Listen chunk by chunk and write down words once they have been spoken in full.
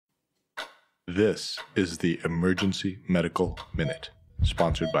This is the Emergency Medical Minute,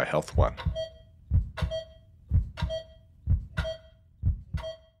 sponsored by Health One.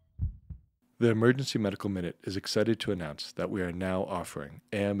 The Emergency Medical Minute is excited to announce that we are now offering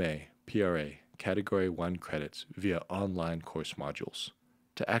AMA, PRA, Category 1 credits via online course modules.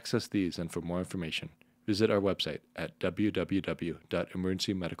 To access these and for more information, visit our website at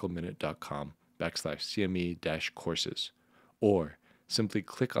www.emergencymedicalminute.com/CME-courses, or simply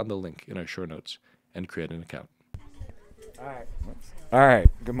click on the link in our show notes and create an account. All right.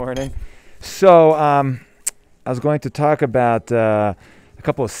 Good morning. So I was going to talk about a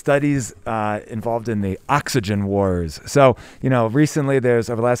couple of studies involved in the oxygen wars. So, recently over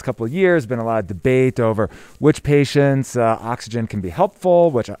the last couple of years, been a lot of debate over which patients oxygen can be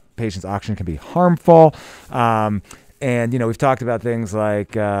helpful, which patients oxygen can be harmful. And, we've talked about things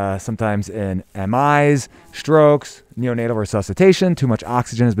like sometimes in MIs, strokes, neonatal resuscitation, too much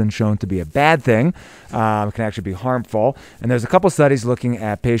oxygen has been shown to be a bad thing. It can actually be harmful. And there's a couple studies looking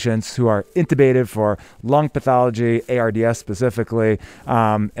at patients who are intubated for lung pathology, ARDS specifically,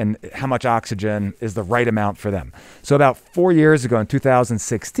 and how much oxygen is the right amount for them. So about 4 years ago in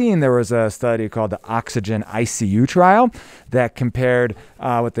 2016, there was a study called the Oxygen ICU trial that compared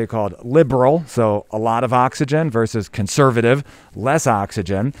what they called liberal, so a lot of oxygen, versus conservative, less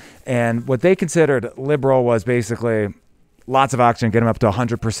oxygen. And what they considered liberal was basically lots of oxygen, get them up to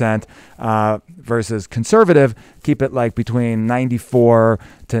 100%, versus conservative, keep it like between 94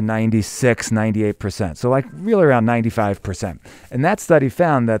 to 96, 98%. So like really around 95%. And that study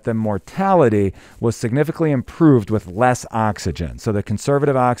found that the mortality was significantly improved with less oxygen. So the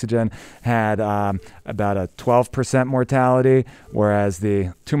conservative oxygen had about a 12% mortality, whereas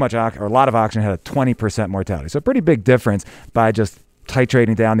the too much or a lot of oxygen had a 20% mortality. So a pretty big difference by just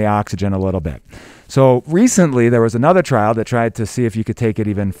titrating down the oxygen a little bit. So recently there was another trial that tried to see if you could take it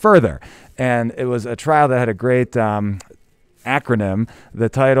even further. And it was a trial that had a great acronym. The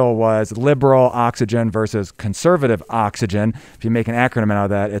title was Liberal Oxygen versus Conservative Oxygen. If you make an acronym out of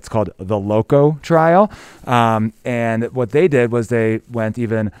that, it's called the LOCO trial. And what they did was they went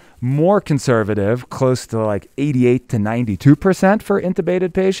even more conservative, close to like 88 to 92% for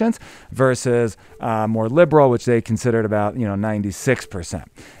intubated patients, versus more liberal, which they considered about 96%.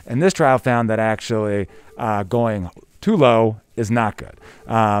 And this trial found that actually going too low is not good.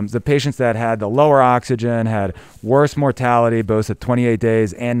 The patients that had the lower oxygen had worse mortality, both at 28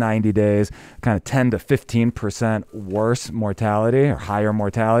 days and 90 days, kind of 10 to 15% worse mortality or higher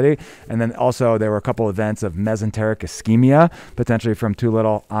mortality. And then also there were a couple events of mesenteric ischemia, potentially from too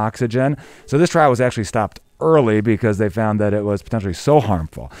little oxygen. So this trial was actually stopped early because they found that it was potentially so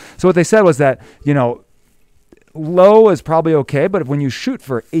harmful. So what they said was that, low is probably okay, but when you shoot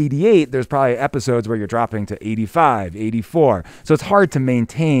for 88, there's probably episodes where you're dropping to 85, 84. So it's hard to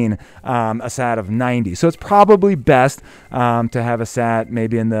maintain a SAT of 90. So it's probably best to have a SAT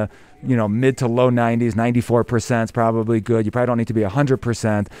maybe in the mid to low 90s. 94% is probably good. You probably don't need to be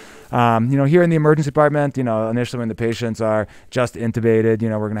 100%. Here in the emergency department, initially when the patients are just intubated,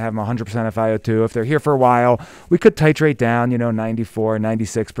 we're going to have them 100% FiO2. If they're here for a while, we could titrate down, 94,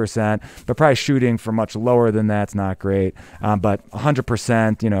 96%, but probably shooting for much lower than that's not great. But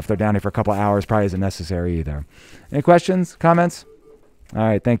 100%, if they're down here for a couple of hours, probably isn't necessary either. Any questions, comments? All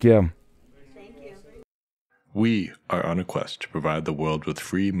right, thank you. We are on a quest to provide the world with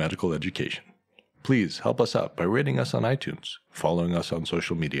free medical education. Please help us out by rating us on iTunes, following us on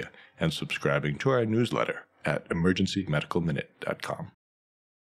social media, and subscribing to our newsletter at emergencymedicalminute.com.